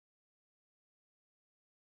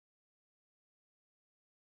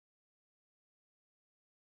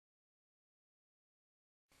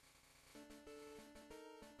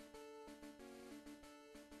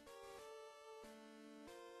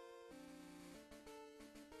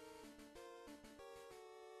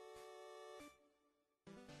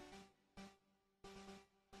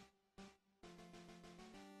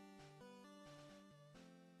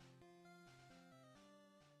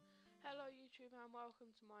YouTube and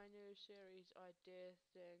welcome to my new series idea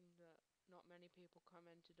thing that not many people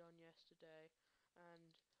commented on yesterday,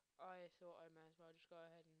 and I thought I may as well just go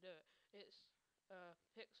ahead and do it. It's a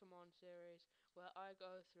Pixlemon series where I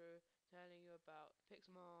go through telling you about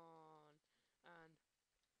Pixlemon, and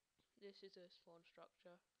this is a spawn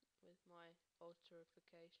structure with my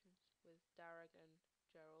alterifications with Darag and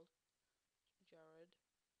Jared,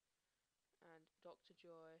 and Dr.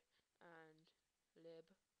 Joy, and Lib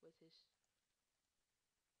with his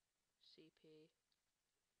CP.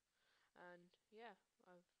 And yeah,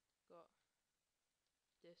 I've got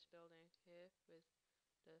this building here with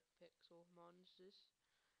the pixel monsters,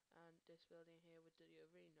 and this building here with the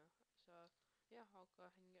arena. So yeah, I'll go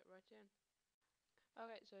ahead and get right in.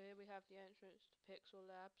 Okay, so here we have the entrance to Pixel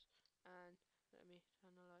Labs, and let me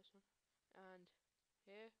turn the lights on. And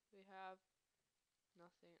here we have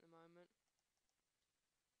nothing at the moment.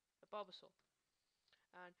 A Bulbasaur,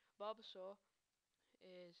 and Bulbasaur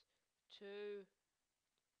is 2,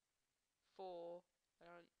 4.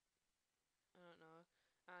 I don't know,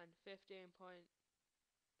 and 15.2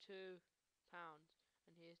 pounds,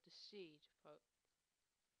 and here's the seed.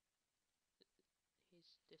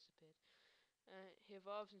 He's disappeared. He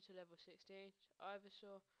evolves into level 16 to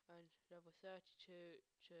Ivysaur, and level 32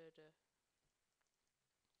 to the.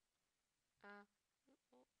 Ah,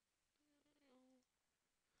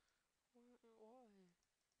 why?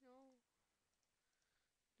 No,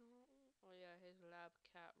 no. Oh yeah, his lab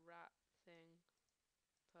cat rat thing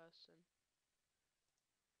person.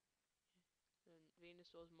 And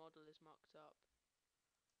Venusaur's model is mucked up.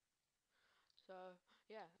 So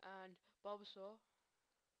yeah, and Bulbasaur,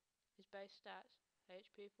 his base stats: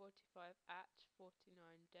 HP 45 at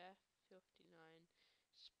 49, Def 59,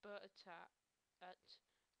 Spurt attack at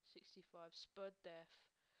 65, Spud Def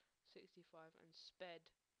 65, and Sped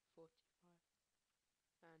 45.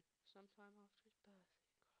 And sometime after his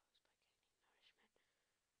birth, he grows by gaining nourishment from that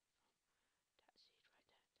seed right there, that one on his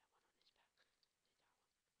back.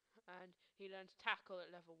 See that one? And he learns Tackle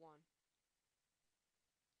at level 1.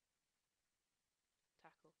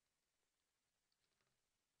 Tackle.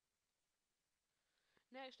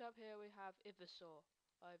 Next up here we have Ivysaur.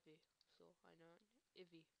 Ivysaur, I know.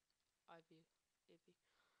 Ivy. Ivy.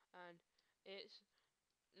 And it's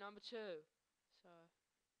number 2. So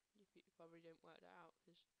you probably didn't work that out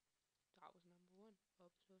because that was number 1.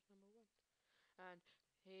 Bulbasaur's number 1. And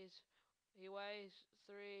he weighs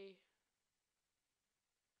 3.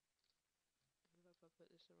 If I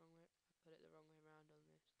put this the wrong way, I put it the wrong way around on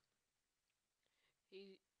this.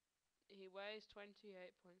 He he weighs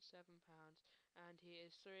 28.7 pounds, and he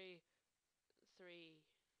is 3.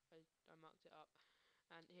 I mucked it up.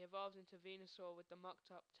 And he evolves into Venusaur with the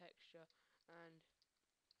mucked up texture, and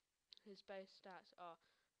his base stats are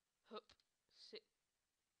Hoop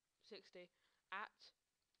 60, at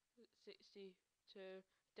 62,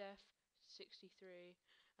 Def 63,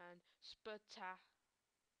 and Spudta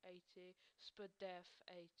 80, Spud Def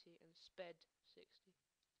 80, and Sped 60.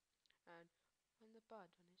 And when the bud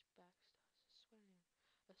on his back starts swelling,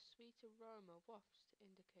 a sweet aroma wafts to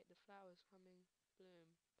indicate the flowers coming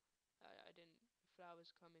bloom. I didn't.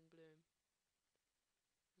 Flowers coming bloom.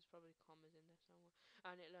 There's probably commas in there somewhere.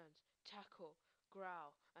 And it learns Tackle,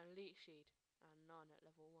 Growl, and Leech Seed, and none at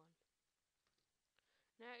level 1.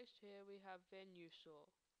 Next here we have Venusaur.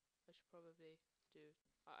 I should probably do.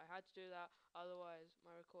 I had to do that, otherwise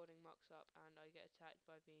my recording mucks up and I get attacked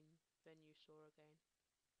by Venusaur again.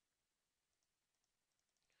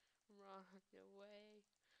 Run away.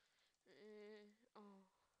 Oh.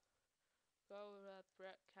 Go with that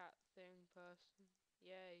Brett Cat thing person.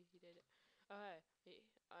 Yay, he did it. Okay,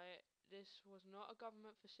 this was not a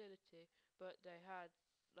government facility, but they had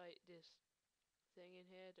like this thing in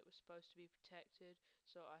here that was supposed to be protected,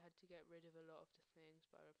 so I had to get rid of a lot of the things,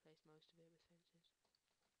 but I replaced most of it with fences.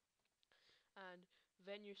 And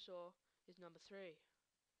Venusaur is number 3.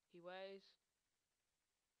 He weighs.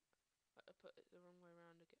 I put it the wrong way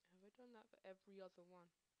around again. Have I done that for every other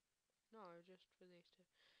one? No, just for these two.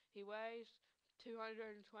 He weighs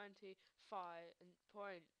 225.5005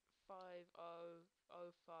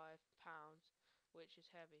 pounds, which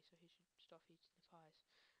is heavy, so he should stop eating the pies.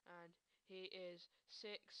 And he is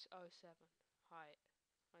 607 height.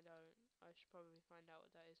 I should probably find out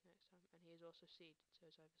what that is next time. And he is also seed,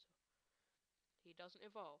 so it's Ivysaur. He doesn't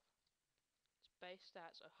evolve. His base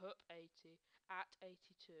stats are Hoop 80, at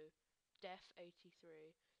 82, Def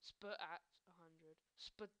 83, Spurt at 100,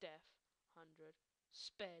 Spud Def 100,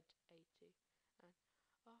 Sped 80, and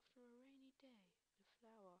after a rainy day, the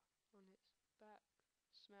flower on its back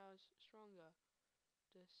smells stronger.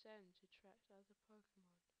 The scent attracts other Pokemon.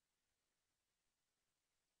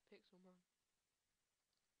 Pixelmon.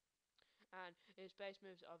 And its base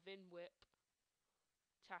moves are Vin Whip,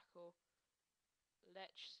 Tackle,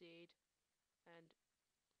 Lech Seed, and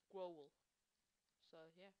Growl. So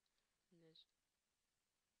yeah, and there's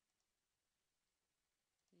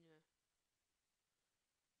yeah.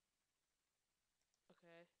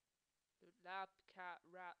 Okay. The lab cat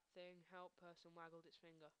rat thing help person waggled its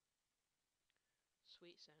finger.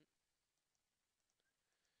 Sweet scent.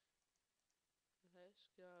 Let's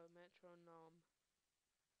go. Metronome.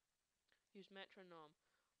 Use metronome.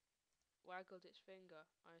 Waggled its finger.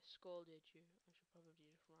 I scolded you. I should probably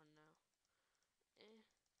just run now. Eh.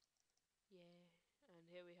 Yeah. And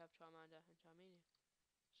here we have Charmander and Charmeleon.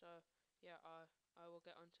 So yeah, I will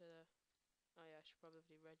get onto the. Oh yeah, I should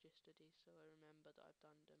probably register these so I remember that I've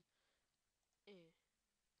done them. Eh.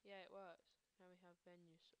 Yeah, it works. Now we have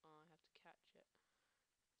Venus. Oh, I have to catch it.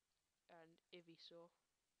 And Ivysaur.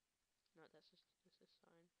 No, that's a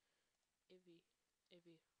sign. Ivy,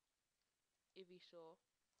 Ivy, Ivysaur.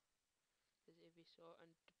 There's Ivysaur,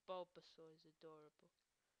 and Bulbasaur is adorable.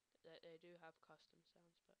 They do have custom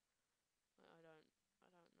sounds, but I don't know.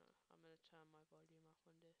 I'm gonna turn my volume up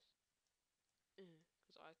on this,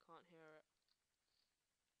 because I can't hear it.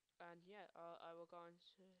 And yeah, I will go on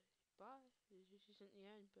to bye. This isn't the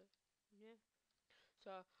end, but yeah.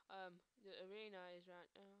 So the arena is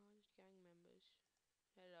around. Oh, there's gang members.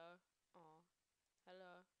 Hello. Oh,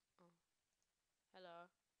 hello. Oh, hello.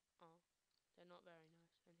 Oh, they're not very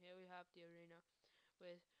nice. And here we have the arena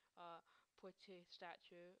with pretty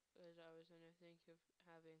statue, as I was gonna think of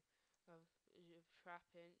having of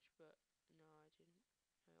Trapinch, but no, I didn't.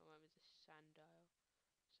 I went with the Sandile.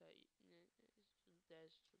 So there's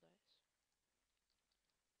this,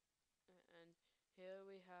 and here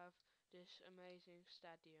we have this amazing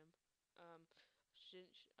stadium.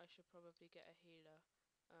 Since I should probably get a healer,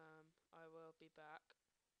 I will be back.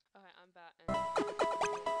 Okay, I'm back, and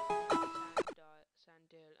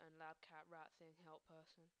Sandile and Lab Cat Rat Thing help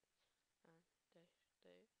person, and they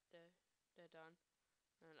they they they're done.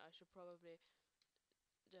 And I should probably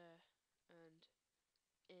there and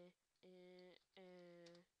eh eh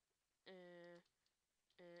eh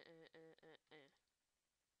eh eh.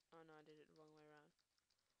 Oh no, I did it the wrong way around.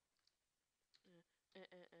 Eh eh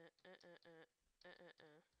eh eh eh eh eh eh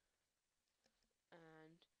eh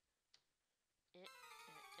and eh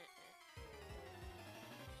eh eh eh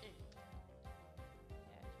eh.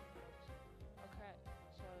 Yeah, okay,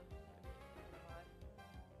 so let me bye.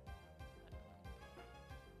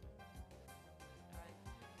 Right.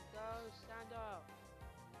 Go, stand up.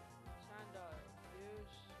 Stand up.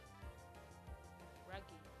 Use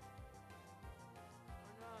Reggie.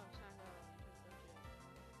 Oh no, stand up. Don't touch it.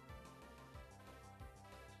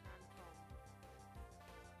 Stand Tom.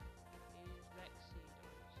 Use Lexi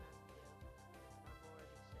on Sandhill. I've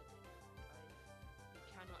already said it. You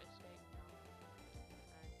cannot escape now.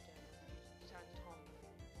 And use San Tom.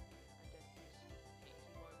 And then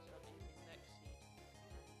he won't stop using Lexi.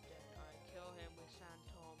 And then I kill him with San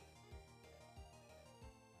Tom. Yeah.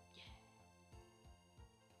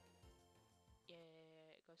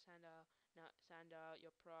 Yeah. Go Sandal. Now Sandal,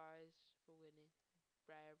 your prize for winning.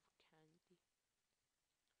 Rare candy.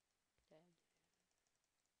 Then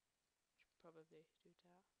should probably do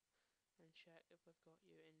that. And check if I've got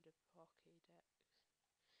you in the Pokédex.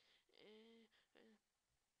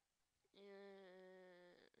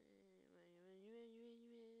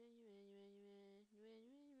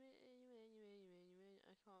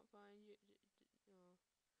 I can't find you. Oh.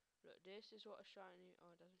 Look, this is what a shiny.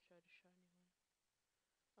 Oh, it doesn't show the shiny one.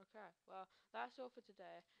 Okay, well, that's all for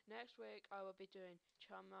today. Next week I will be doing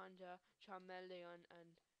Charmander, Charmeleon,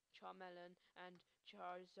 and Charmelon, and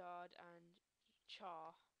Charizard, and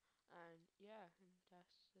Char. And yeah, and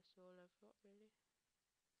that's all I've got really.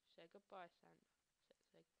 Say goodbye, Sandra.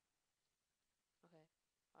 Say okay.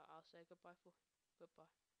 I'll say goodbye for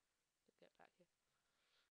goodbye. Get back here.